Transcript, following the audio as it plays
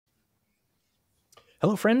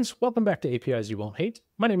Hello, friends. Welcome back to APIs You Won't Hate.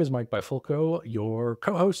 My name is Mike Bifulco, your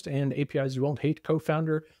co-host and APIs You Won't Hate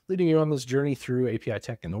co-founder, leading you on this journey through API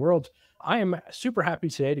tech in the world. I am super happy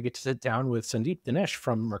today to get to sit down with Sandeep Dinesh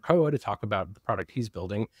from Mercoa to talk about the product he's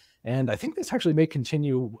building. And I think this actually may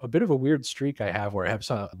continue a bit of a weird streak I have where I have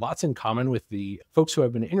lots in common with the folks who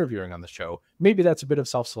I've been interviewing on the show. Maybe that's a bit of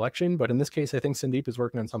self-selection, but in this case, I think Sandeep is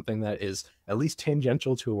working on something that is at least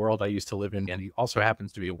tangential to a world I used to live in. And he also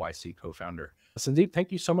happens to be a YC co-founder. Sandeep,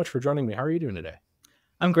 thank you so much for joining me. How are you doing today?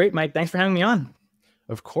 I'm great, Mike. Thanks for having me on.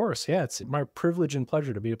 Of course. Yeah, it's my privilege and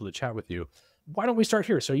pleasure to be able to chat with you. Why don't we start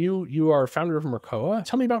here? So you are founder of Mercoa.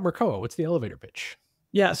 Tell me about Mercoa. What's the elevator pitch?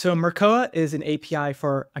 Yeah, so Mercoa is an API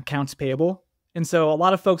for accounts payable. And so a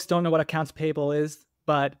lot of folks don't know what accounts payable is,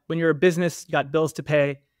 but when you're a business, you got bills to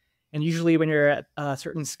pay. And usually when you're at a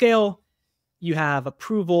certain scale, you have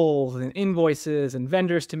approvals and invoices and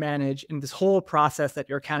vendors to manage, and this whole process that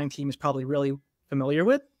your accounting team is probably really familiar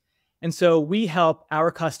with. And so we help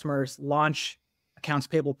our customers launch accounts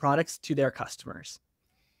payable products to their customers.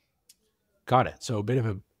 Got it. So a bit of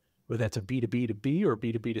a, well, that's a B2B to B or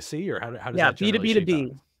B2B to C, or how does Yeah, that generally B2B to shape B.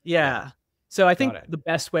 out? Yeah. So I think Got it. the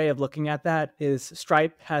best way of looking at that is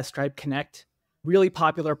Stripe has Stripe Connect, really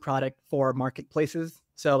popular product for marketplaces.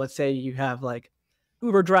 So let's say you have like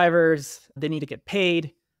Uber drivers, they need to get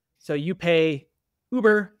paid. So you pay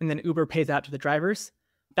Uber and then Uber pays out to the drivers.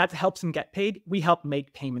 That helps them get paid. We help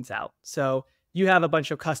make payments out. So you have a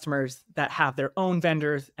bunch of customers that have their own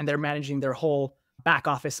vendors and they're managing their whole back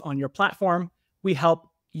office on your platform. We help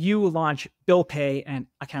you launch bill pay and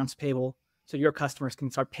accounts payable so your customers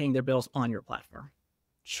can start paying their bills on your platform.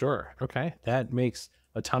 Sure. Okay. That makes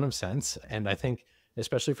a ton of sense. And I think,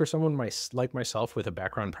 especially for someone like myself with a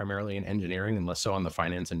background primarily in engineering and less so on the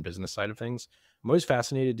finance and business side of things, I'm always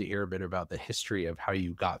fascinated to hear a bit about the history of how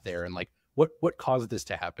you got there and like what caused this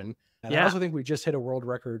to happen. And I Yeah. also think we just hit a world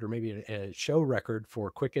record or maybe a show record for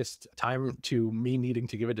quickest time to me needing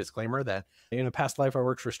to give a disclaimer that in a past life, I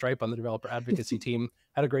worked for Stripe on the developer advocacy team,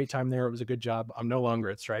 had a great time there. It was a good job. I'm no longer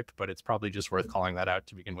at Stripe, but it's probably just worth calling that out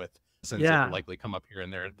to begin with, since it will Yeah. likely come up here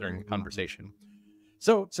and there during the conversation.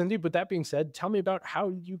 So Sandeep, with that being said, tell me about how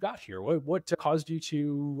you got here. What caused you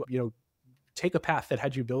to, take a path that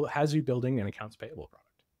has you building an accounts payable product?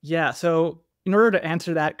 Yeah. So in order to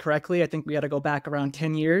answer that correctly, I think we got to go back around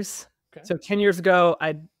 10 years. Okay. So 10 years ago,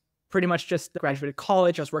 I pretty much just graduated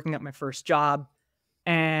college. I was working at my first job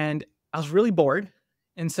and I was really bored.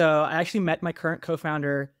 And so I actually met my current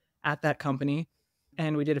co-founder at that company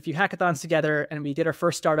and we did a few hackathons together and we did our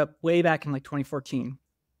first startup way back in like 2014.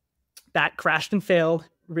 That crashed and failed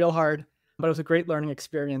real hard, but it was a great learning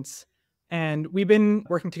experience. And we've been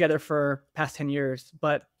working together for the past 10 years.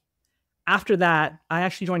 But after that, I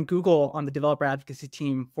actually joined Google on the developer advocacy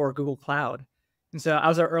team for Google Cloud. And so I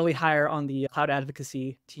was our early hire on the cloud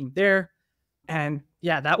advocacy team there. And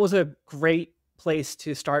yeah, that was a great place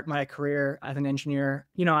to start my career as an engineer.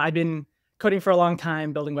 I've been coding for a long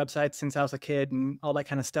time, building websites since I was a kid and all that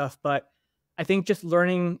kind of stuff. But I think just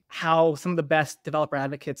learning how some of the best developer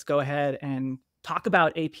advocates go ahead and talk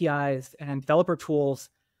about APIs and developer tools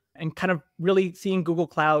and kind of really seeing Google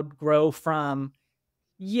Cloud grow from,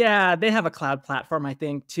 yeah, they have a cloud platform, I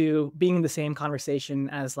think, to being in the same conversation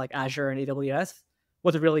as like Azure and AWS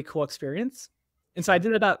was a really cool experience. And so I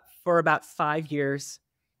did it for about 5 years.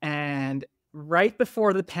 And right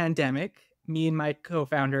before the pandemic, me and my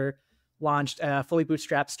co-founder launched a fully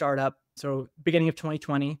bootstrapped startup. So beginning of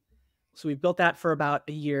 2020. So we built that for about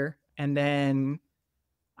a year. And then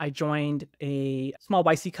I joined a small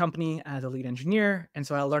YC company as a lead engineer. And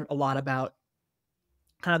so I learned a lot about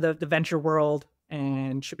kind of the venture world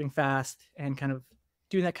and shipping fast and kind of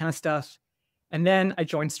doing that kind of stuff. And then I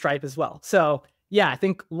joined Stripe as well. So yeah, I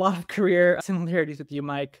think a lot of career similarities with you,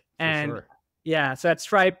 Mike. For And sure. yeah, so at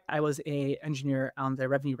Stripe, I was a engineer on the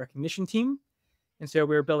revenue recognition team. And so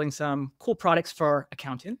we were building some cool products for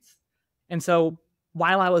accountants. And so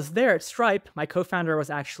while I was there at Stripe, my co-founder was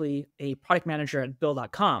actually a product manager at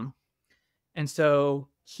Bill.com. And so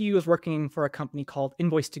he was working for a company called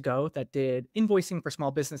Invoice2Go that did invoicing for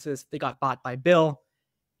small businesses. They got bought by Bill.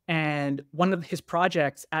 And one of his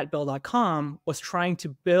projects at Bill.com was trying to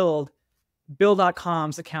build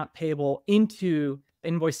Bill.com's account payable into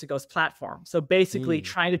Invoice2Go's platform. So basically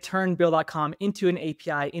trying to turn Bill.com into an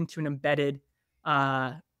API, into an embedded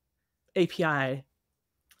API,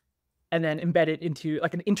 and then embed it into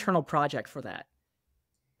like an internal project for that.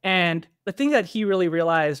 And the thing that he really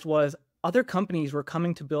realized was other companies were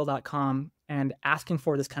coming to Bill.com and asking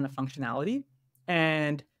for this kind of functionality.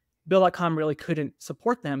 And Bill.com really couldn't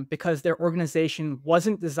support them because their organization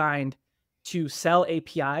wasn't designed to sell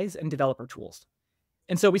APIs and developer tools.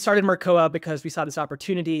 And so we started Mercoa because we saw this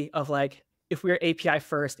opportunity of like, if we're API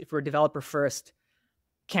first, if we're developer first,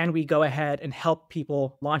 can we go ahead and help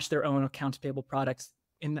people launch their own accounts payable products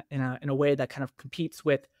in a way that kind of competes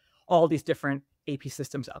with all these different AP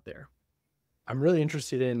systems out there? I'm really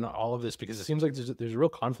interested in all of this because it seems like there's a real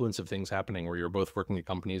confluence of things happening where you're both working at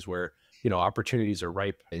companies where, opportunities are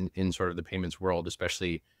ripe in sort of the payments world,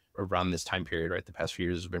 especially around this time period, right? The past few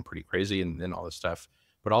years has been pretty crazy and all this stuff,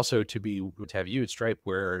 but also to have you at Stripe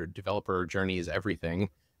where developer journey is everything.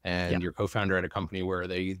 Yeah. And your co-founder at a company where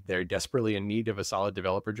they're desperately in need of a solid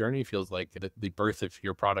developer journey feels like the birth of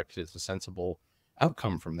your product is a sensible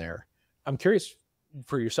outcome from there. I'm curious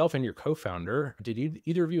for yourself and your co-founder, did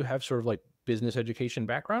either of you have sort of like business education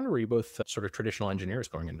background, or were you both sort of traditional engineers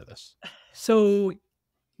going into this? So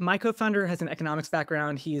my co-founder has an economics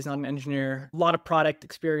background. He's not an engineer. A lot of product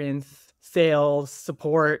experience, sales,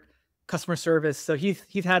 support, customer service. So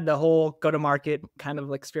he's had the whole go-to-market kind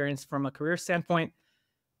of experience from a career standpoint.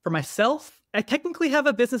 For myself, I technically have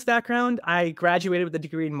a business background. I graduated with a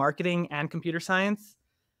degree in marketing and computer science.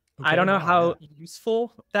 I don't know how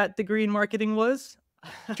useful that degree in marketing was.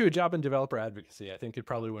 To a job in developer advocacy, I think it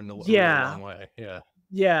probably went a long way. Yeah.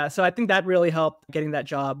 Yeah. So I think that really helped getting that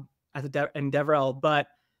job as in DevRel. But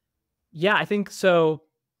yeah, I think so.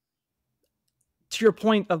 To your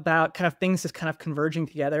point about kind of things just kind of converging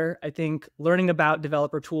together, I think learning about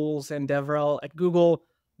developer tools and DevRel at Google,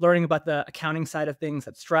 learning about the accounting side of things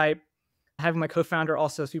at Stripe, having my co-founder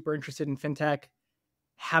also super interested in fintech,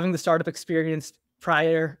 having the startup experience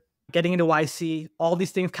prior, getting into YC, all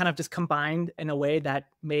these things kind of just combined in a way that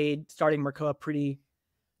made starting Mercoa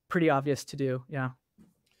pretty obvious to do. Yeah.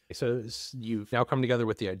 So you've now come together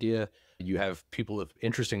with the idea. You have people with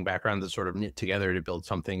interesting background that sort of knit together to build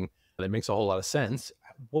something that makes a whole lot of sense.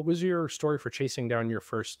 What was your story for chasing down your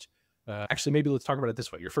first, actually, maybe let's talk about it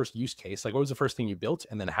this way. Your first use case, like what was the first thing you built?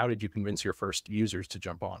 And then how did you convince your first users to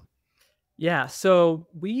jump on? Yeah. So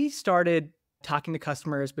we started talking to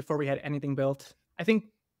customers before we had anything built. I think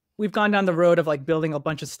we've gone down the road of like building a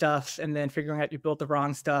bunch of stuff and then figuring out you built the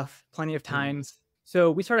wrong stuff plenty of times.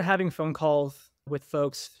 So we started having phone calls with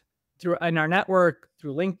folks in our network,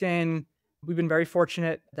 through LinkedIn. We've been very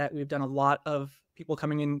fortunate that we've done a lot of people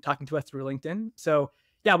coming in, talking to us through LinkedIn. So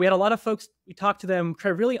yeah, we had a lot of folks, we talked to them, try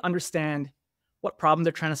to really understand what problem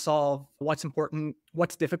they're trying to solve, what's important,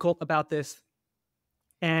 what's difficult about this.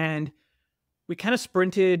 And we kind of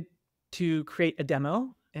sprinted to create a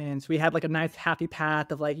demo. And so we had like a nice happy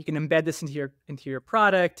path of like, you can embed this into your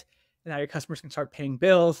product, and now your customers can start paying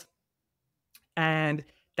bills. And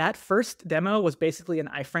that first demo was basically an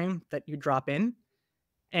iframe that you drop in.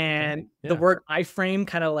 And the word iframe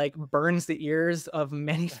kind of like burns the ears of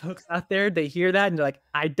many folks out there. They hear that and they're like,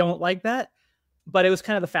 I don't like that. But it was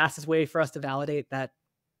kind of the fastest way for us to validate that,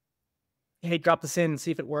 hey, drop this in and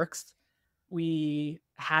see if it works. We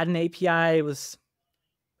had an API. It was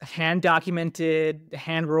hand documented,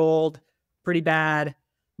 hand rolled, pretty bad.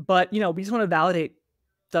 But, we just want to validate,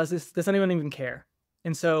 does anyone even care?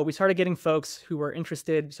 And so we started getting folks who were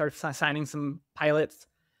interested. We started signing some pilots.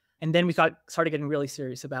 And then we started getting really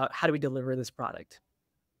serious about how do we deliver this product.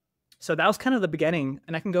 So that was kind of the beginning,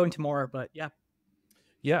 and I can go into more, but yeah.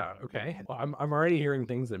 Yeah. Okay. Well, I'm already hearing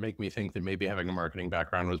things that make me think that maybe having a marketing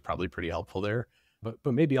background was probably pretty helpful there, but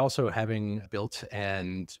maybe also having built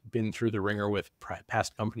and been through the ringer with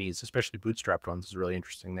past companies, especially bootstrapped ones, is really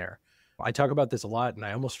interesting there. I talk about this a lot, and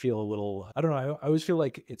I almost feel a little, I don't know, I always feel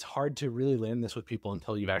like it's hard to really land this with people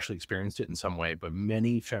until you've actually experienced it in some way. But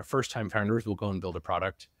many first-time founders will go and build a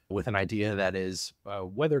product with an idea that is,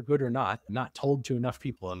 whether good or not told to enough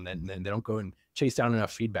people, and then they don't go and chase down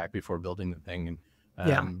enough feedback before building the thing.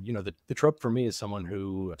 And the trope for me is someone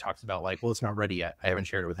who talks about like, well, it's not ready yet. I haven't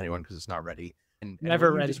shared it with anyone because it's not ready. And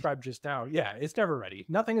never ready. You described just now, yeah, it's never ready.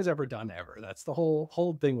 Nothing is ever done ever. That's the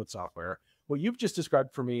whole thing with software. What you've just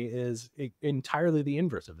described for me is entirely the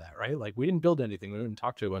inverse of that, right? Like we didn't build anything. We didn't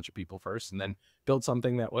talk to a bunch of people first and then build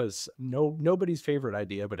something that was nobody's favorite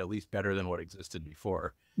idea, but at least better than what existed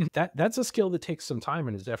before. That's a skill that takes some time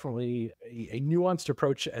and is definitely a nuanced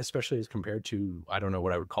approach, especially as compared to, I don't know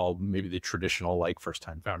what I would call maybe the traditional like first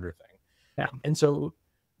time founder thing. Yeah. And so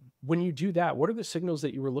when you do that, what are the signals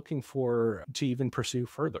that you were looking for to even pursue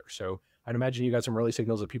further? So I'd imagine you got some early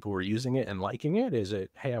signals that people were using it and liking it. Is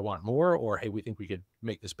it, hey, I want more, or hey, we think we could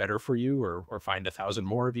make this better for you, or find 1,000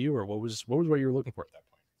 more of you, or what was what you were looking for at that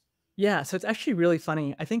point? Yeah, so it's actually really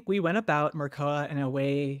funny. I think we went about Mercoa in a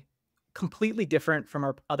way completely different from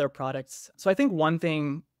our other products. So I think one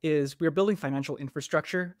thing is we're building financial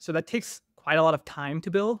infrastructure. So that takes quite a lot of time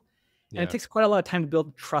to build. And it takes quite a lot of time to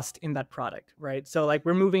build trust in that product, right? So like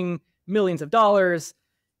we're moving millions of dollars.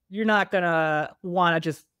 you're not going to want to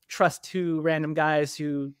just trust two random guys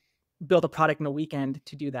who build a product in a weekend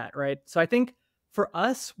to do that, right? So I think for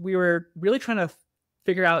us, we were really trying to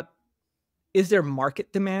figure out, is there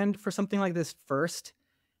market demand for something like this first?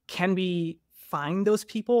 Can we find those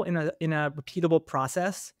people in a repeatable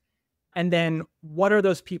process? And then what are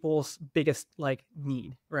those people's biggest like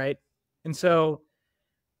need, right? And so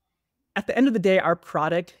at the end of the day, our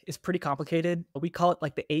product is pretty complicated. We call it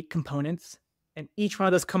like the 8 components, and each one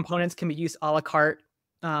of those components can be used a la carte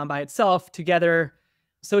by itself together.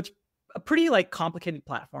 So it's a pretty like complicated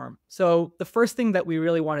platform. So the first thing that we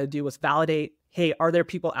really wanted to do was validate, hey, are there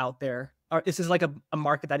people out there? Is this like a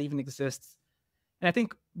market that even exists? And I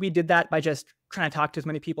think we did that by just trying to talk to as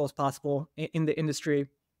many people as possible in the industry.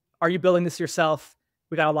 Are you building this yourself?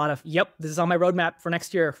 We got a lot of, yep, this is on my roadmap for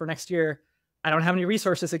next year. For next year, I don't have any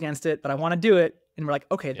resources against it, but I want to do it. And we're like,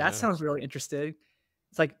 okay, that sounds really interesting.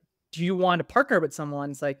 It's like, do you want to partner with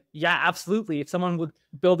someone? It's like, yeah, absolutely. If someone would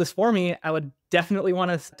build this for me, I would definitely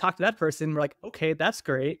want to talk to that person. We're like, okay, that's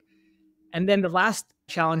great. And then the last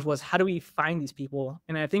challenge was, how do we find these people?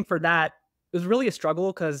 And I think for that, it was really a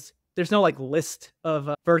struggle because there's no like list of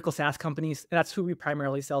vertical SaaS companies. And that's who we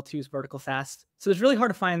primarily sell to, is vertical SaaS. So it's really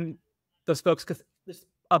hard to find those folks because there's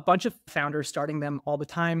a bunch of founders starting them all the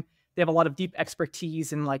time. They have a lot of deep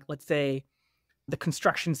expertise in like, let's say, the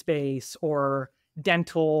construction space or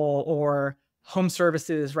dental or home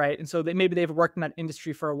services, right? And so maybe they've worked in that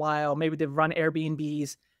industry for a while. Maybe they've run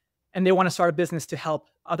Airbnbs and they want to start a business to help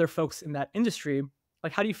other folks in that industry.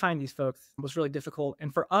 Like, how do you find these folks? It was really difficult.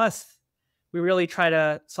 And for us, we really try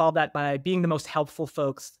to solve that by being the most helpful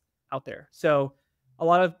folks out there. So a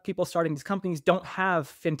lot of people starting these companies don't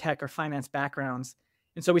have fintech or finance backgrounds.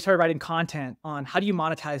 And so we started writing content on how do you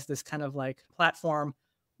monetize this kind of like platform?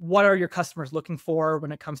 What are your customers looking for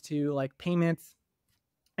when it comes to like payments?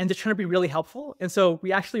 And just trying to be really helpful. And so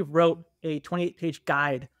we actually wrote a 28-page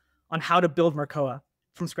guide on how to build Mercoa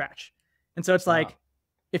from scratch. And so it's like,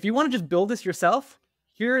 if you want to just build this yourself,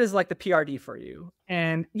 here is like the PRD for you.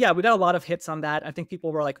 And yeah, we got a lot of hits on that. I think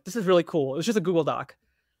people were like, this is really cool. It was just a Google Doc.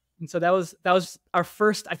 And so that was our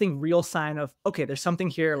first, I think, real sign of, okay, there's something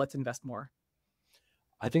here. Let's invest more.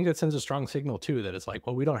 I think that sends a strong signal too, that it's like,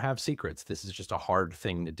 well, we don't have secrets. This is just a hard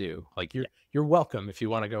thing to do. Like you're welcome if you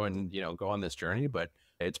want to go and, go on this journey, but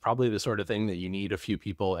it's probably the sort of thing that you need a few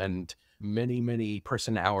people and many, many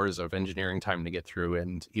person hours of engineering time to get through.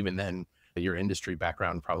 And even then your industry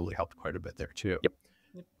background probably helped quite a bit there too. Yep.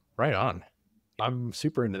 Right on. I'm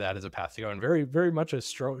super into that as a path to go, and very, very much a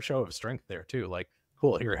show of strength there too. Like,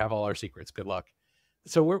 cool, here, have all our secrets. Good luck.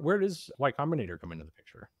 So where does Y Combinator come into the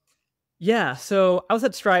picture? Yeah. So I was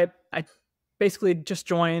at Stripe. I basically just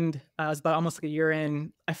joined. I was about almost like a year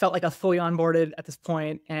in. I felt like I was fully onboarded at this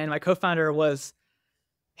point. And my co-founder was,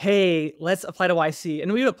 hey, let's apply to YC.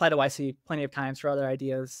 And we would apply to YC plenty of times for other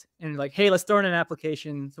ideas. And like, hey, let's throw in an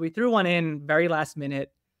application. So we threw one in very last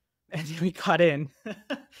minute and we got in,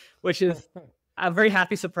 which is a very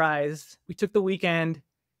happy surprise. We took the weekend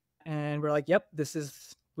and we're like, yep,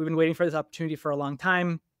 we've been waiting for this opportunity for a long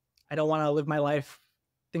time. I don't want to live my life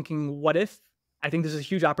thinking, what if? I think this is a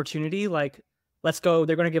huge opportunity. Like, let's go.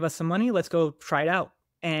 They're going to give us some money. Let's go try it out.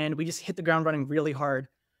 And we just hit the ground running really hard.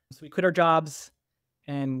 So we quit our jobs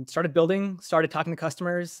and started building, started talking to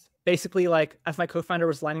customers. Basically, like, as my co-founder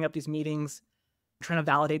was lining up these meetings, trying to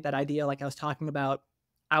validate that idea, like I was talking about,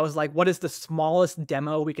 I was like, what is the smallest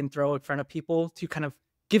demo we can throw in front of people to kind of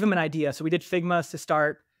give them an idea? So we did Figma to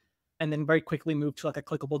start, and then very quickly moved to like a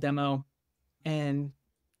clickable demo. And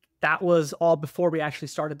that was all before we actually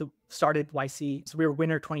started YC. So we were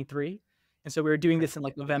winter 23. And so we were doing this in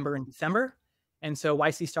like November and December. And so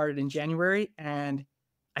YC started in January. And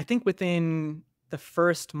I think within the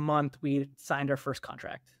first month, we signed our first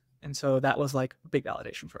contract. And so that was like a big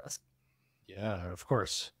validation for us. Yeah, of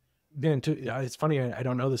course. Then it's funny, I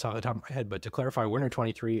don't know this off the top of my head, but to clarify, winter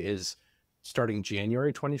 23 is starting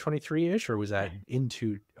January 2023-ish, or was that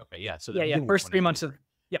into, okay, yeah. So yeah, first 3 months of,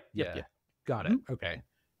 yep. Got it. Okay.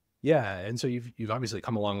 Yeah. And so you've obviously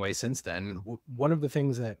come a long way since then. One of the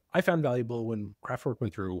things that I found valuable when Kraftwerk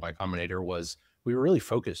went through Y Combinator was we were really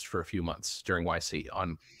focused for a few months during YC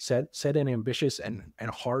on set an ambitious and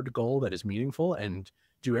hard goal that is meaningful, and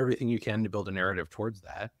do everything you can to build a narrative towards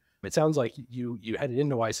that. It sounds like you headed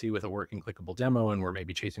into YC with a working clickable demo and were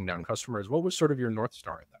maybe chasing down customers. What was sort of your North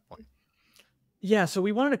Star at that point? Yeah, so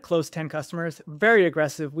we wanted to close 10 customers, very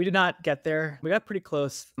aggressive. We did not get there. We got pretty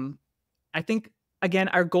close. I think, again,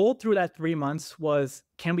 our goal through that 3 months was,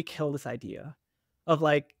 can we kill this idea of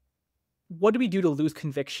like, what do we do to lose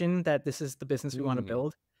conviction that this is the business we want to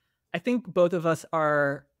build? I think both of us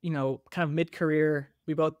are, kind of mid-career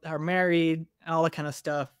We both are married, all that kind of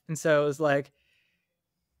stuff. And so it was like,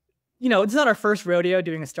 you know, it's not our first rodeo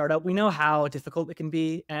doing a startup. We know how difficult it can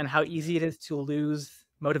be and how easy it is to lose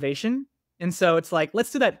motivation. And so it's like,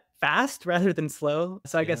 let's do that fast rather than slow.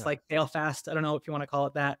 So I guess Yeah. like fail fast. I don't know if you want to call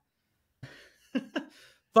it that.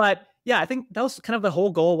 But yeah, I think that was kind of the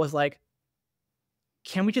whole goal was like,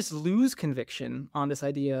 can we just lose conviction on this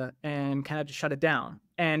idea and kind of just shut it down?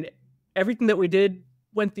 And everything that we did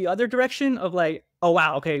went the other direction of like, oh,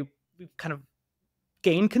 wow, okay, we've kind of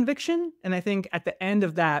gained conviction. And I think at the end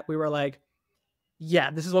of that, we were like, yeah,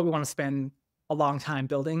 this is what we want to spend a long time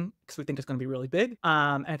building because we think it's going to be really big.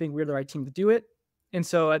 And I think we're the right team to do it. And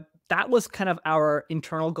so that was kind of our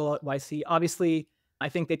internal goal at YC. Obviously, I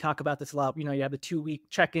think they talk about this a lot. You know, you have the 2-week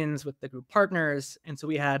check-ins with the group partners. And so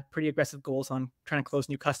we had pretty aggressive goals on trying to close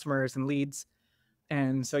new customers and leads.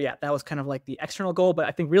 And so, yeah, that was kind of like the external goal. But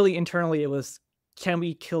I think really internally, it was, can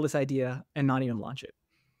we kill this idea and not even launch it?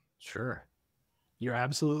 Sure. You're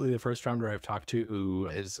absolutely the first founder I've talked to who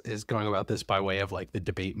is going about this by way of like the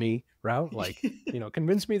debate me route. Like, you know,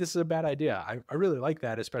 convince me this is a bad idea. I really like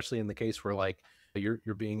that, especially in the case where like you're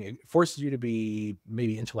being, it forces you to be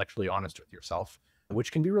maybe intellectually honest with yourself,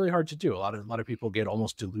 which can be really hard to do. A lot of people get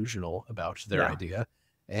almost delusional about their idea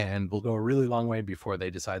and will go a really long way before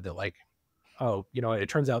they decide that like, oh, you know, it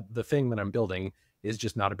turns out the thing that I'm building is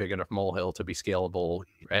just not a big enough molehill to be scalable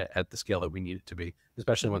at the scale that we need it to be,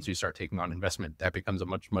 especially once you start taking on investment. That becomes a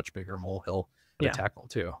much, much bigger molehill to tackle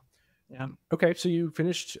too. Yeah. Okay. So you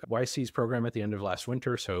finished YC's program at the end of last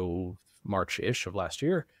winter. So March-ish of last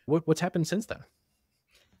year. What's happened since then?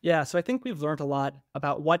 Yeah. So I think we've learned a lot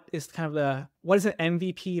about what is kind of what is an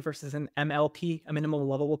MVP versus an MLP, a minimum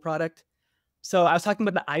lovable product. So I was talking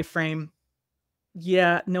about the iframe.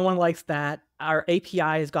 Yeah, no one likes that. Our API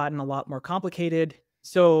has gotten a lot more complicated.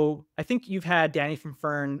 So I think you've had Danny from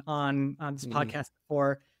Fern on this podcast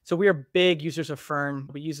before. So we are big users of Fern.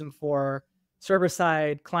 We use them for server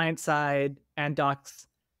side, client side, and docs.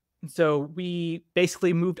 And so we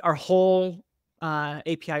basically moved our whole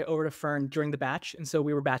API over to Fern during the batch. And so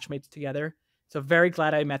we were batchmates together. So very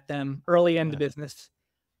glad I met them early in the business.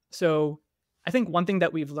 So I think one thing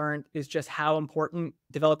that we've learned is just how important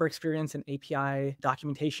developer experience and API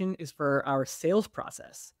documentation is for our sales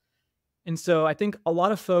process. And so I think a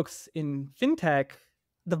lot of folks in fintech,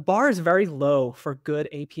 the bar is very low for good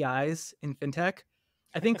APIs in fintech.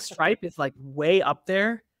 I think Stripe is like way up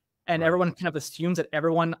there, and everyone kind of assumes that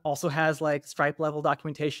everyone also has like Stripe level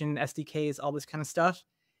documentation, SDKs, all this kind of stuff.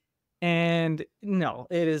 And no,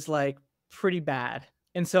 it is like pretty bad.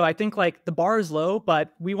 And so I think like the bar is low,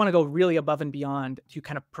 but we want to go really above and beyond to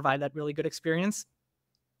kind of provide that really good experience.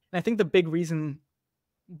 And I think the big reason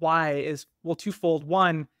why is, well, twofold.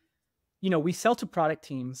 One, you know, we sell to product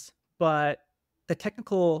teams, but the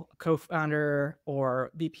technical co-founder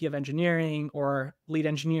or VP of engineering or lead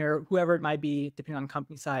engineer, whoever it might be, depending on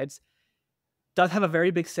company sides, does have a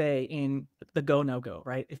very big say in the go, no go,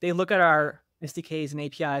 right? If they look at our SDKs and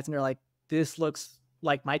APIs and they're like, this looks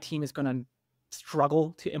like my team is going to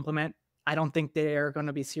struggle to implement, I don't think they're going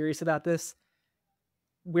to be serious about this,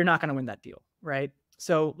 we're not going to win that deal, right?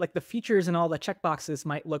 So like the features and all the checkboxes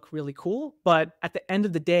might look really cool, but at the end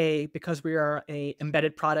of the day, because we are a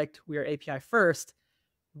embedded product, we are API first,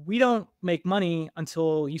 we don't make money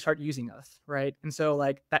until you start using us, right? And so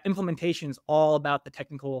like that implementation is all about the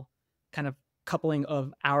technical kind of coupling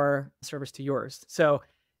of our service to yours. So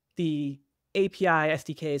the API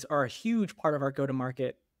SDKs are a huge part of our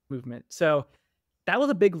go-to-market movement. So that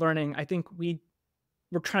was a big learning. I think we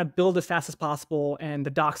were trying to build as fast as possible, and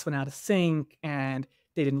the docs went out of sync, and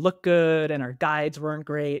they didn't look good, and our guides weren't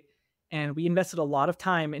great. And we invested a lot of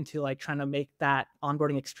time into like trying to make that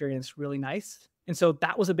onboarding experience really nice. And so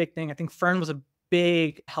that was a big thing. I think Fern was a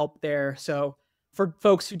big help there. So for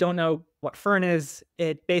folks who don't know what Fern is,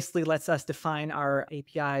 it basically lets us define our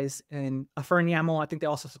APIs in a Fern YAML. I think they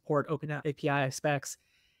also support open API specs.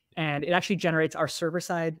 And it actually generates our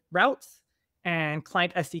server-side routes and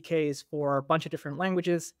client SDKs for a bunch of different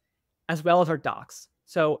languages, as well as our docs.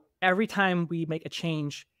 So every time we make a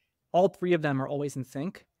change, all three of them are always in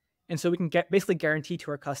sync. And so we can basically guarantee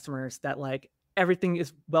to our customers that like everything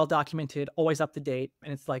is well documented, always up to date.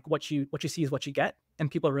 And it's like what you see is what you get.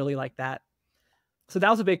 And people really like that. So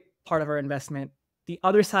that was a big part of our investment. The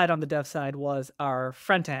other side on the dev side was our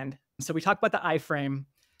front end. So we talked about the iframe.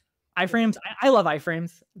 Iframes, I love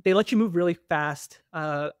iframes. They let you move really fast.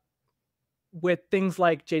 With things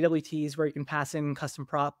like JWTs where you can pass in custom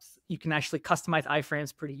props, you can actually customize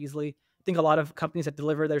iframes pretty easily. I think a lot of companies that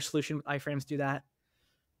deliver their solution with iframes do that.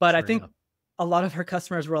 But I think a lot of our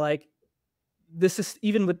customers were like, this is,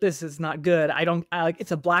 even with this, is not good. Like,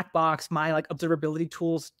 it's a black box. My like observability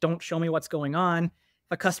tools don't show me what's going on. If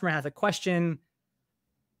a customer has a question,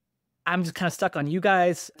 I'm just kind of stuck on you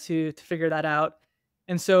guys to figure that out.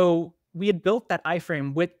 And so we had built that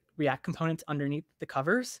iframe with React components underneath the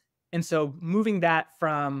covers. And so moving that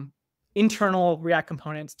from internal React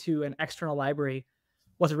components to an external library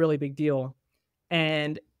was a really big deal.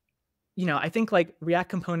 And, I think like React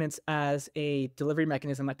components as a delivery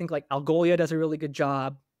mechanism, I think like Algolia does a really good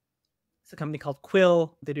job. It's a company called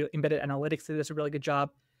Quill. They do embedded analytics. That does a really good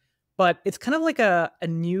job. But it's kind of like a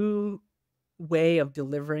new way of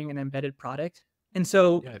delivering an embedded product. And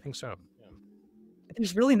so Yeah, I think so. Yeah.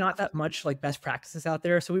 there's really not that much like best practices out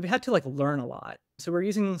there. So we've had to like learn a lot. So we're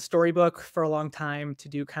using Storybook for a long time to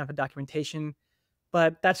do kind of a documentation,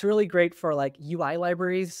 but that's really great for like UI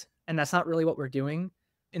libraries. And that's not really what we're doing.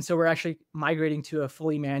 And so we're actually migrating to a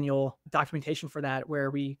fully manual documentation for that, where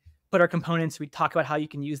we put our components, we talk about how you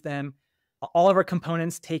can use them. All of our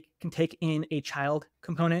components can take in a child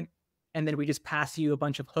component, and then we just pass you a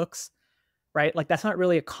bunch of hooks, right? Like that's not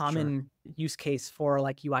really a common use case for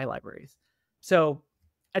like UI libraries. So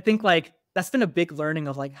I think like that's been a big learning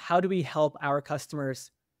of like, how do we help our customers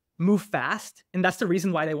move fast? And that's the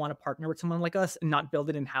reason why they want to partner with someone like us and not build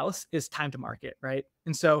it in-house, is time to market, right?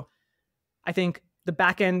 And so I think the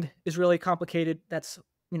back end is really complicated. That's,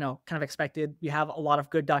 kind of expected. We have a lot of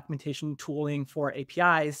good documentation tooling for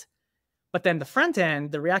APIs, but then the front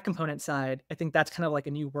end, the React component side, I think that's kind of like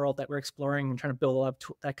a new world that we're exploring and trying to build up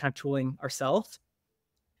that kind of tooling ourselves.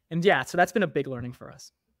 And yeah, so that's been a big learning for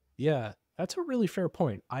us. Yeah, that's a really fair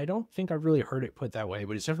point. I don't think I've really heard it put that way,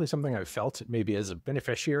 but it's definitely something I've felt maybe as a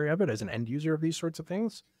beneficiary of it, as an end user of these sorts of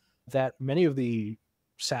things, that many of the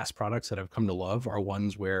SaaS products that I've come to love are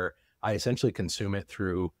ones where I essentially consume it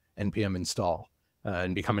through npm install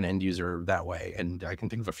and become an end user that way. And I can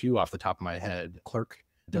think of a few off the top of my head. Clerk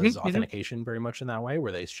does authentication very much in that way,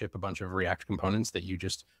 where they ship a bunch of React components that you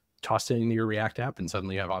just toss it into your React app and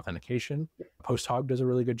suddenly you have authentication. PostHog does a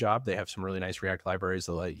really good job. They have some really nice React libraries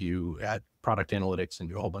that let you add product analytics and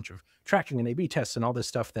do a whole bunch of tracking and A/B tests and all this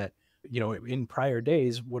stuff that, in prior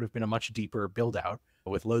days would have been a much deeper build out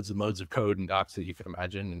with loads and loads of code and docs that you can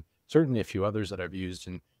imagine, and certainly a few others that I've used.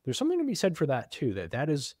 And there's something to be said for that too, that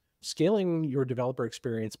is scaling your developer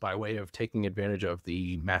experience by way of taking advantage of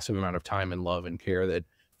the massive amount of time and love and care that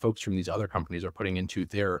folks from these other companies are putting into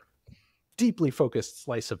their deeply focused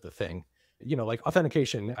slice of the thing. Like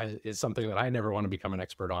authentication is something that I never want to become an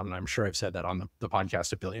expert on. And I'm sure I've said that on the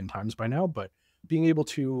podcast a billion times by now, but being able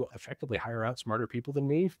to effectively hire out smarter people than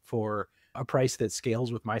me for a price that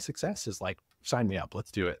scales with my success is like, sign me up.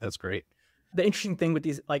 Let's do it. That's great. The interesting thing with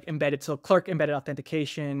these like embedded, so Clerk embedded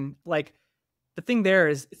authentication, like the thing there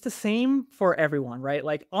is it's the same for everyone, right?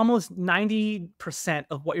 Like almost 90%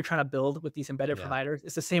 of what you're trying to build with these embedded providers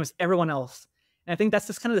is the same as everyone else. And I think that's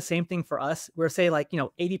just kind of the same thing for us. We're say like,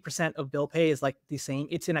 80% of bill pay is like the same.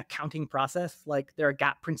 It's an accounting process. Like there are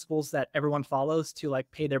GAAP principles that everyone follows to like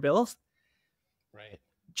pay their bills. Right.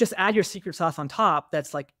 Just add your secret sauce on top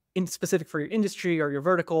that's like in specific for your industry or your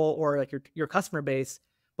vertical or like your customer base.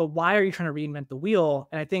 But why are you trying to reinvent the wheel?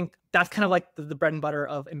 And I think that's kind of like the bread and butter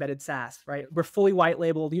of embedded SaaS, right? We're fully white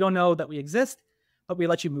labeled. You don't know that we exist, but we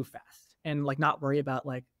let you move fast and like not worry about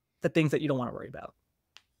like the things that you don't want to worry about.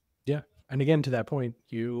 Yeah. And again, to that point,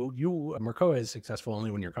 Mercoa is successful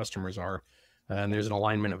only when your customers are, and there's an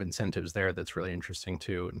alignment of incentives there that's really interesting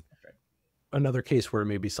too. And another case where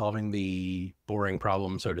maybe solving the boring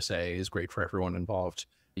problem, so to say, is great for everyone involved.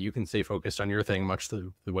 You can stay focused on your thing, much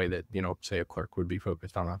the way that, say a clerk would be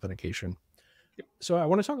focused on authentication. Yep. So I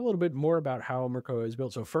want to talk a little bit more about how Mercoa is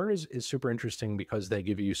built. So Fern is super interesting because they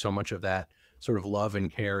give you so much of that sort of love and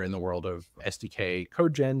care in the world of SDK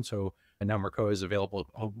code gen. So, and now Mercoa is available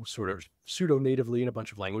sort of pseudo natively in a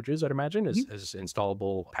bunch of languages, I'd imagine, as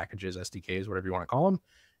installable packages, SDKs, whatever you want to call them.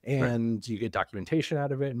 And you get documentation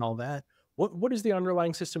out of it and all that. What is the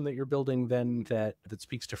underlying system that you're building then that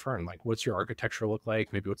speaks to Fern? Like, what's your architecture look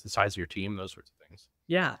like? Maybe what's the size of your team? Those sorts of things.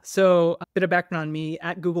 Yeah. So a bit of background on me.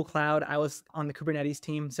 At Google Cloud, I was on the Kubernetes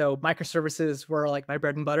team. So microservices were like my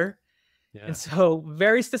bread and butter. Yeah. And so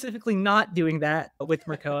very specifically not doing that with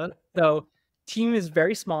Mercoa. So team is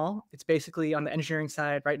very small. It's basically on the engineering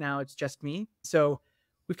side right now, it's just me. So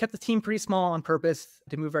we've kept the team pretty small on purpose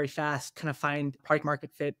to move very fast, kind of find product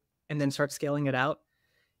market fit, and then start scaling it out.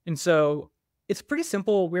 And so it's pretty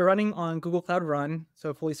simple. We're running on Google Cloud Run,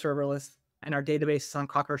 so fully serverless, and our database is on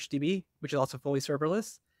CockroachDB, which is also fully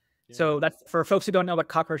serverless. Yeah. So that's for folks who don't know what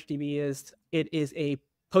CockroachDB is. It is a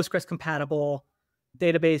Postgres compatible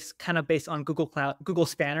database kind of based on Google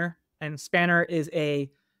Spanner. And Spanner is a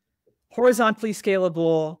horizontally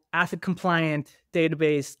scalable, ACID compliant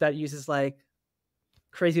database that uses like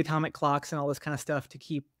crazy atomic clocks and all this kind of stuff to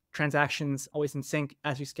keep transactions always in sync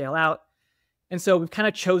as we scale out. And so we've kind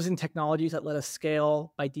of chosen technologies that let us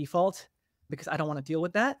scale by default because I don't want to deal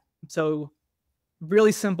with that. So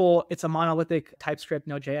really simple. It's a monolithic TypeScript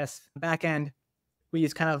Node.js backend. We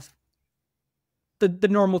use kind of the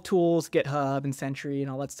normal tools, GitHub and Sentry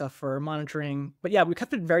and all that stuff for monitoring. But yeah, we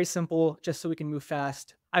kept it very simple just so we can move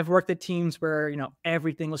fast. I've worked at teams where, you know,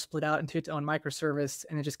 everything was split out into its own microservice,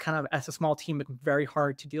 and it just kind of, as a small team, it's very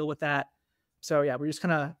hard to deal with that. So yeah, we're just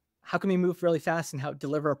kind of, how can we move really fast and how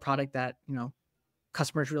deliver a product that, you know,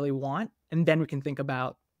 customers really want, and then we can think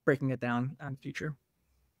about breaking it down in the future.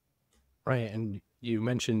 Right. And you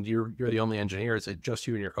mentioned you're the only engineer. Is it just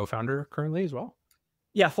you and your co-founder currently as well?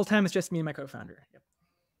 Yeah, full time is just me and my co-founder. Yep.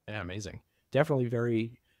 Yeah, amazing. Definitely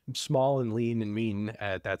very small and lean and mean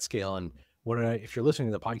at that scale. And if you're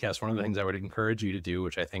listening to the podcast, one of the things I would encourage you to do,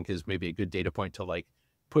 which I think is maybe a good data point to like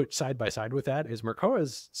put side by side with that, is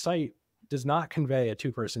Mercoa's site does not convey a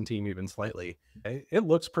 2-person team even slightly. It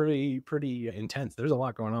looks pretty intense. There's a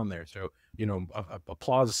lot going on there. So, you know,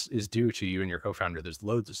 applause is due to you and your co-founder. There's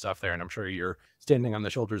loads of stuff there, and I'm sure you're standing on the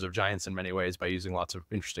shoulders of giants in many ways by using lots of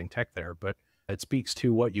interesting tech there. But it speaks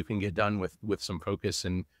to what you can get done with some focus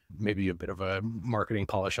and maybe a bit of a marketing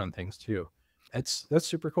polish on things too. That's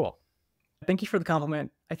super cool. Thank you for the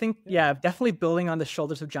compliment. I think, yeah, definitely building on the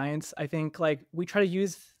shoulders of giants. I think like we try to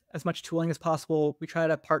use as much tooling as possible. We try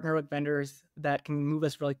to partner with vendors that can move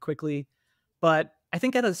us really quickly. But I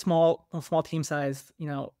think at a small team size, you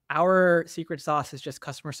know, our secret sauce is just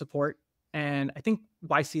customer support. And I think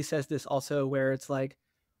YC says this also, where it's like,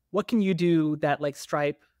 what can you do that like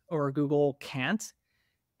Stripe or Google can't?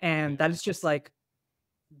 And that is just like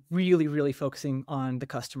really focusing on the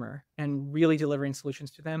customer and really delivering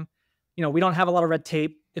solutions to them. You know, we don't have a lot of red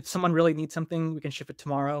tape. If someone really needs something, we can ship it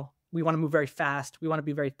tomorrow. We want to move very fast. We want to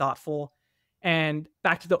be very thoughtful. And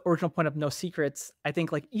back to the original point of no secrets, I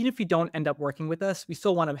think like even if you don't end up working with us, we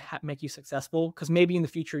still want to make you successful, because maybe in the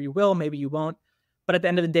future you will, maybe you won't. But at the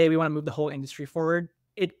end of the day, we want to move the whole industry forward.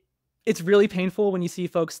 It's really painful when you see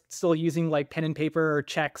folks still using like pen and paper or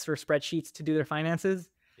checks or spreadsheets to do their finances.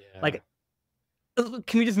 Yeah. Like,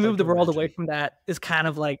 can we just move the world away from that is kind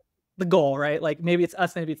of like the goal, right? Like maybe it's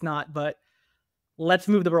us, maybe it's not, but let's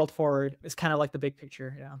move the world forward is kind of like the big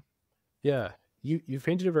picture. Yeah. Yeah. You've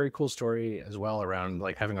painted a very cool story as well around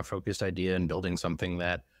like having a focused idea and building something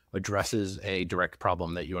that addresses a direct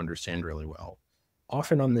problem that you understand really well.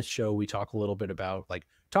 Often on this show, we talk a little bit about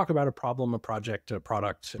talk about a problem, a project, a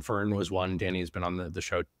product. Fern was one. Danny's been on the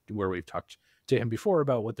show where we've talked to him before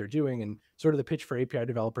about what they're doing. And sort of the pitch for API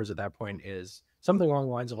developers at that point is something along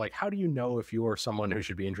the lines of like, how do you know if you're someone who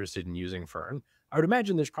should be interested in using Fern? I would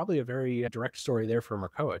imagine there's probably a very direct story there for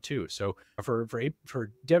Mercoa too. So for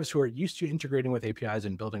devs who are used to integrating with APIs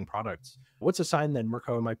and building products, what's a sign that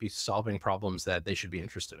Mercoa might be solving problems that they should be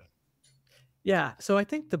interested in? Yeah. So I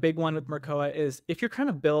think the big one with Mercoa is if you're trying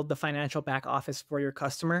to build the financial back office for your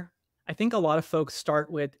customer, I think a lot of folks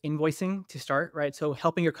start with invoicing to start, right? So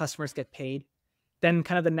helping your customers get paid. Then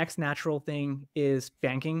kind of the next natural thing is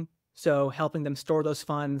banking. So helping them store those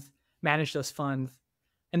funds, manage those funds.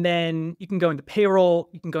 And then you can go into payroll,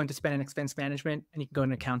 you can go into spend and expense management, and you can go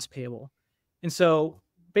into accounts payable. And so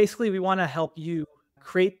basically we want to help you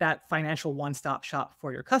create that financial one-stop shop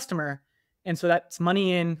for your customer. And so that's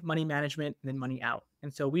money in, money management, and then money out.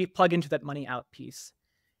 And so we plug into that money out piece.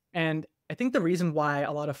 And I think the reason why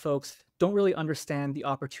a lot of folks don't really understand the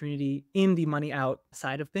opportunity in the money out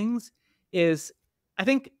side of things is I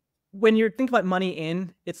think when you're thinking about money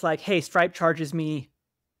in, it's like, hey, Stripe charges me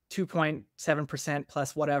 2.7%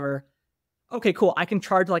 plus whatever. Okay, cool. I can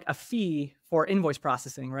charge like a fee for invoice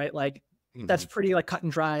processing, right? Like that's pretty like cut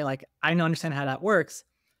and dry. Like I understand how that works.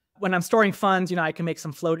 When I'm storing funds, you know, I can make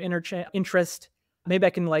some float interest. Maybe I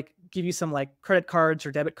can like give you some like credit cards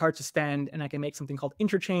or debit cards to spend, and I can make something called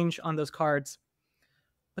interchange on those cards.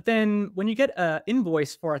 But then when you get an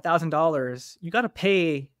invoice for $1,000, you got to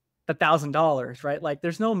pay the $1,000, right? Like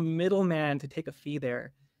there's no middleman to take a fee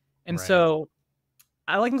there. And so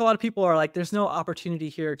I think a lot of people are like, there's no opportunity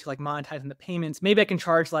here to like monetize in the payments. Maybe I can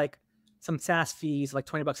charge like some SaaS fees, like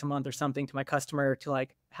 $20 a month or something to my customer to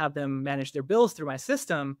like have them manage their bills through my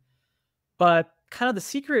system. But kind of the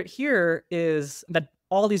secret here is that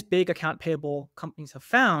all these big account payable companies have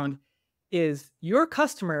found is your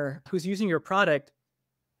customer who's using your product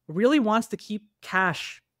really wants to keep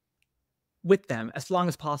cash with them as long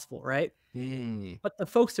as possible, right? But the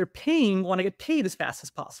folks they're paying want to get paid as fast as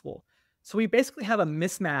possible. So we basically have a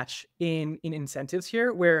mismatch in incentives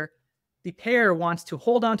here where the payer wants to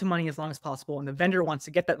hold on to money as long as possible, and the vendor wants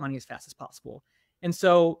to get that money as fast as possible. And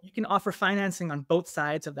so you can offer financing on both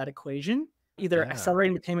sides of that equation, either Yeah.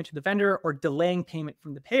 accelerating the payment to the vendor or delaying payment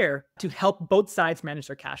from the payer to help both sides manage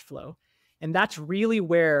their cash flow. And that's really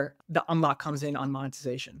where the unlock comes in on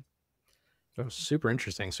monetization. Oh, super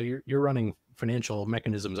interesting. So you're running financial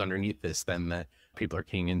mechanisms underneath this then that people are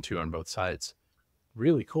keying into on both sides.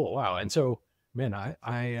 Really cool. Wow. And so, man,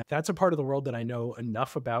 I that's a part of the world that I know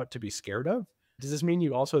enough about to be scared of. Does this mean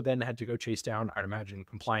you also then had to go chase down, I'd imagine,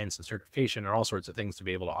 compliance and certification and all sorts of things to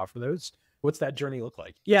be able to offer those? What's that journey look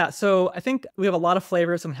like? Yeah, so I think we have a lot of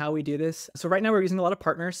flavors on how we do this. So right now we're using a lot of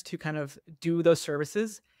partners to kind of do those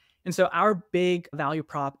services. And so our big value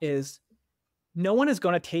prop is no one is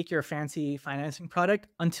going to take your fancy financing product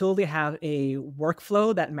until they have a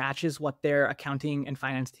workflow that matches what their accounting and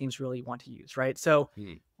finance teams really want to use, right? So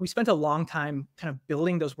Hmm. we spent a long time kind of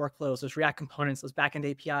building those workflows, those React components, those backend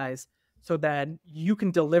APIs, so that you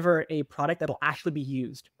can deliver a product that will actually be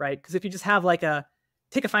used, right? Because if you just have like a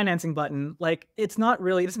take a financing button, like it's not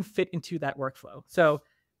really, it doesn't fit into that workflow. So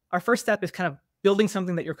our first step is kind of building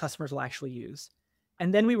something that your customers will actually use.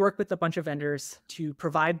 And then we work with a bunch of vendors to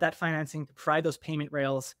provide that financing, to provide those payment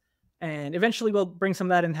rails. And eventually we'll bring some of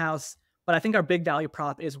that in-house. But I think our big value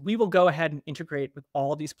prop is we will go ahead and integrate with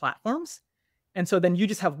all of these platforms. And so then you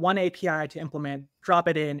just have one API to implement, drop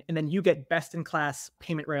it in, and then you get best in class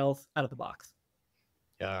payment rails out of the box.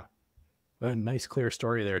 Yeah. A nice, clear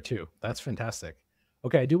story there too. That's fantastic.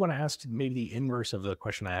 Okay, I do want to ask maybe the inverse of the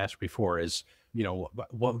question I asked before is,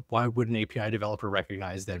 why would an API developer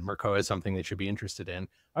recognize that Mercoa is something they should be interested in?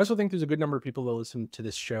 I also think there's a good number of people that listen to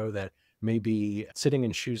this show that may be sitting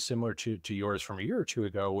in shoes similar to yours from a year or two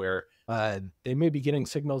ago, where they may be getting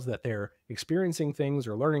signals that they're experiencing things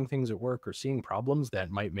or learning things at work or seeing problems that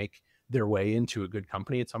might make their way into a good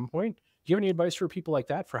company at some point. Do you have any advice for people like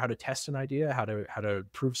that for how to test an idea, how to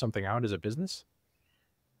prove something out as a business?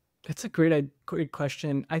 That's a great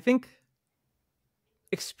question. I think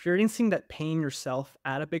experiencing that pain yourself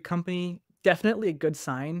at a big company, definitely a good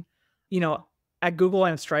sign. You know, at Google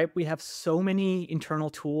and Stripe, we have so many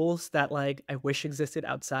internal tools that like I wish existed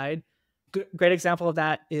outside. Great example of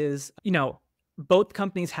that is, both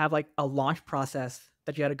companies have like a launch process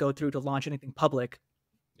that you had to go through to launch anything public.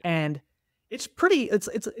 And it's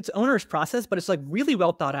onerous process, but it's like really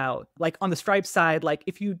well thought out. Like on the Stripe side, like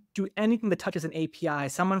if you do anything that touches an API,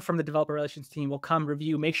 someone from the developer relations team will come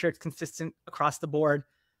review, make sure it's consistent across the board.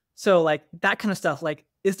 So like that kind of stuff, like,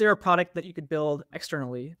 is there a product that you could build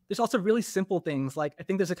externally? There's also really simple things. Like I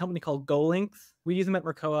think there's a company called GoLinks. We use them at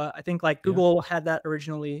Mercoa. I think like Yeah. Google had that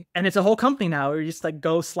originally. And it's a whole company now where you just like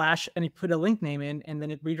go slash and you put a link name in and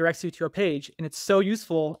then it redirects you to a page. And it's so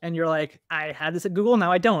useful. And you're like, I had this at Google,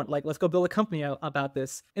 now I don't. Like, let's go build a company about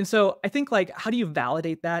this. And so I think like, how do you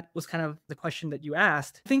validate that was kind of the question that you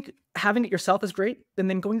asked. I think having it yourself is great. And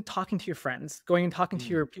then going and talking to your friends, going and talking to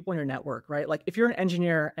your people in your network, right? Like if you're an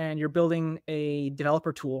engineer and you're building a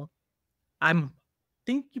developer tool,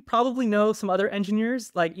 think you probably know some other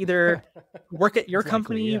engineers, like either work at your Likely,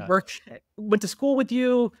 company, yeah. went to school with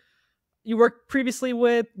you, you worked previously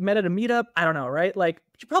with, met at a meetup. I don't know, right? Like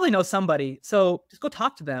you probably know somebody. So just go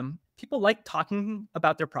talk to them. People like talking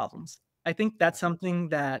about their problems. I think that's something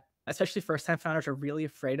that especially first-time founders are really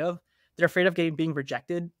afraid of. They're afraid of being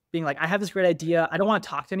rejected, being like, I have this great idea. I don't want to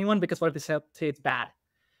talk to anyone because what if they say it's bad?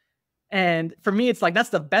 And for me, it's like, that's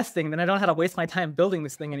the best thing. Then I don't have to waste my time building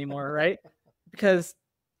this thing anymore, right? Because,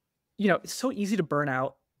 it's so easy to burn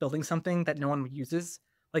out building something that no one uses.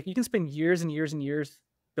 Like you can spend years and years and years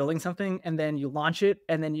building something and then you launch it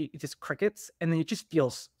and then it just crickets and then it just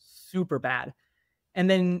feels super bad. And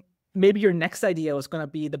then maybe your next idea was going to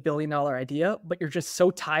be the $1 billion idea, but you're just so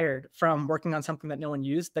tired from working on something that no one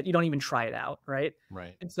used that you don't even try it out, right?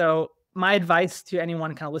 Right. And so my advice to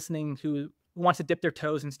anyone kind of listening who wants to dip their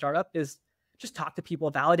toes in startup is just talk to people,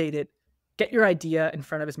 validate it, get your idea in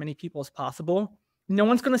front of as many people as possible. No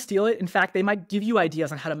one's going to steal it. In fact, they might give you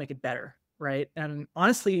ideas on how to make it better, right? And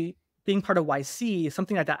honestly, being part of YC,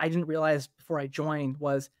 something like that I didn't realize before I joined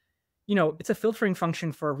was, it's a filtering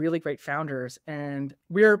function for really great founders. And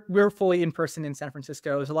we're fully in person in San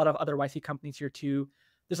Francisco. There's a lot of other YC companies here too.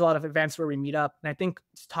 There's a lot of events where we meet up. And I think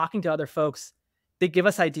just talking to other folks, they give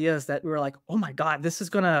us ideas that we were like, oh my God,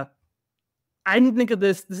 I didn't think of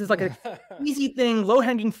this. This is like an easy thing, low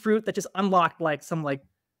hanging fruit that just unlocked like some like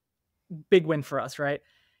big win for us, right?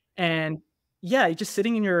 And yeah, just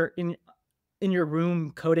sitting in your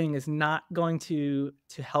room coding is not going to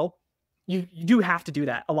help. You do have to do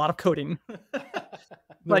that, a lot of coding, There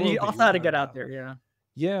but will you be, also have to without a get out doubt. there. Yeah.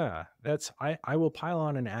 Yeah, I will pile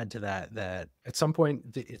on and add to that that at some point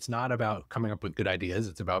it's not about coming up with good ideas.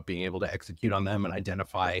 It's about being able to execute on them and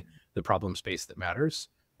identify the problem space that matters.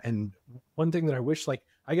 And one thing that I wish, like,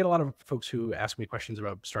 I get a lot of folks who ask me questions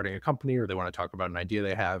about starting a company or they want to talk about an idea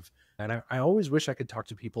they have. And I always wish I could talk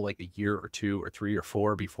to people like a year or two or three or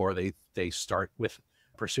four before they start with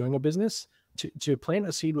pursuing a business to plant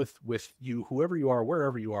a seed with you, whoever you are,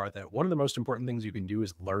 wherever you are, that one of the most important things you can do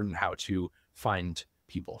is learn how to find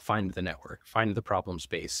people, find the network, find the problem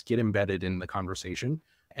space, get embedded in the conversation.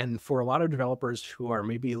 And for a lot of developers who are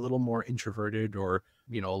maybe a little more introverted or,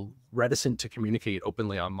 reticent to communicate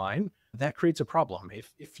openly online, that creates a problem.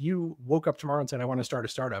 If you woke up tomorrow and said, I want to start a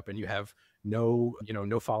startup, and you have no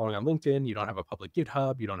following on LinkedIn, you don't have a public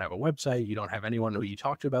GitHub, you don't have a website, you don't have anyone who you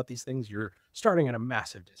talk to about these things, you're starting at a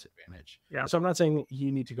massive disadvantage. Yeah. So I'm not saying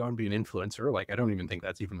you need to go and be an influencer. Like, I don't even think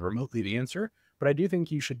that's even remotely the answer. But I do think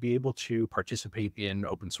you should be able to participate in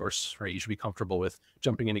open source, right? You should be comfortable with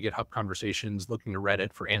jumping into GitHub conversations, looking to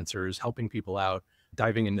Reddit for answers, helping people out,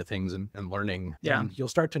 diving into things and learning. Yeah. And you'll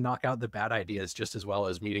start to knock out the bad ideas just as well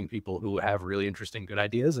as meeting people who have really interesting, good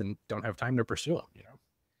ideas and don't have time to pursue them.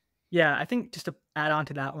 Yeah, I think just to add on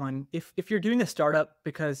to that one, if you're doing a startup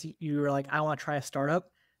because you're like, I want to try a startup,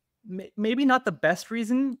 maybe not the best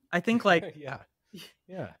reason. I think like Yeah.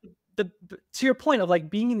 Yeah. to your point of like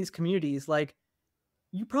being in these communities, like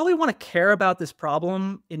you probably want to care about this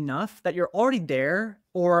problem enough that you're already there,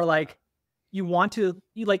 or like you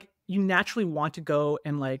naturally want to go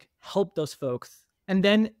and like help those folks. And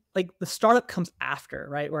then like the startup comes after,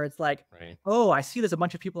 right? Where it's like, Right. oh, I see there's a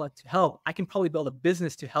bunch of people to help. I can probably build a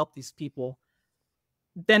business to help these people.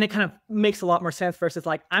 Then it kind of makes a lot more sense versus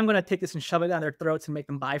like, I'm going to take this and shove it down their throats and make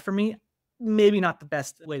them buy from me. Maybe not the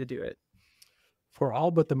best way to do it. For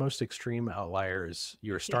all but the most extreme outliers,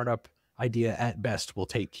 your startup idea at best will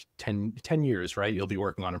take 10 years, right? You'll be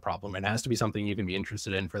working on a problem. It has to be something you can be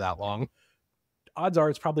interested in for that long. Odds are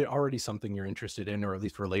it's probably already something you're interested in, or at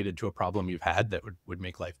least related to a problem you've had that would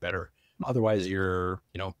make life better. Otherwise, you're,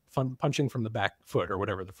 punching from the back foot, or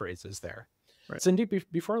whatever the phrase is there. Right. Sandeep,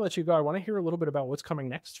 before I let you go, I want to hear a little bit about what's coming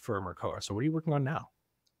next for Mercoa. So what are you working on now?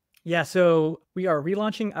 Yeah, so we are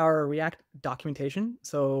relaunching our React documentation.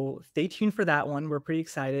 So stay tuned for that one. We're pretty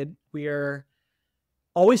excited. We are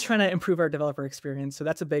always trying to improve our developer experience. So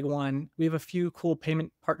that's a big one. We have a few cool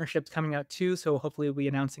payment partnerships coming out too. So hopefully we'll be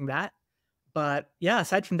announcing that. But yeah,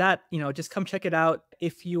 aside from that, just come check it out.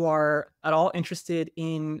 If you are at all interested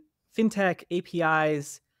in fintech,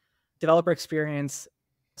 APIs, developer experience,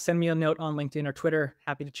 send me a note on LinkedIn or Twitter.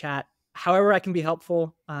 Happy to chat. However I can be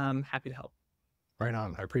helpful, happy to help. Right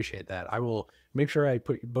on. I appreciate that. I will make sure I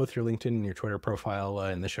put both your LinkedIn and your Twitter profile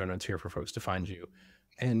in the show notes here for folks to find you.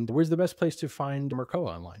 And where's the best place to find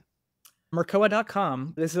Mercoa online?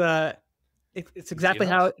 Mercoa.com. This is it's exactly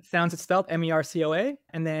how it sounds. It's spelled MERCOA.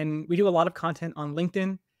 And then we do a lot of content on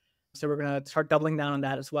LinkedIn. So we're going to start doubling down on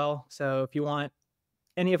that as well. So if you want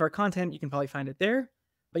any of our content, you can probably find it there.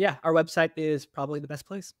 But yeah, our website is probably the best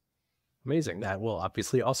place. Amazing. That will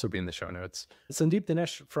obviously also be in the show notes. Sandeep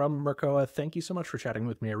Dinesh from Mercoa, thank you so much for chatting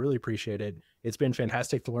with me. I really appreciate it. It's been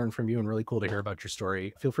fantastic to learn from you and really cool to hear about your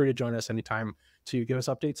story. Feel free to join us anytime to give us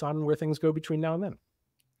updates on where things go between now and then.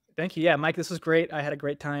 Thank you. Yeah, Mike, this was great. I had a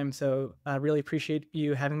great time. So I really appreciate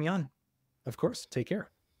you having me on. Of course. Take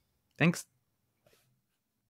care. Thanks.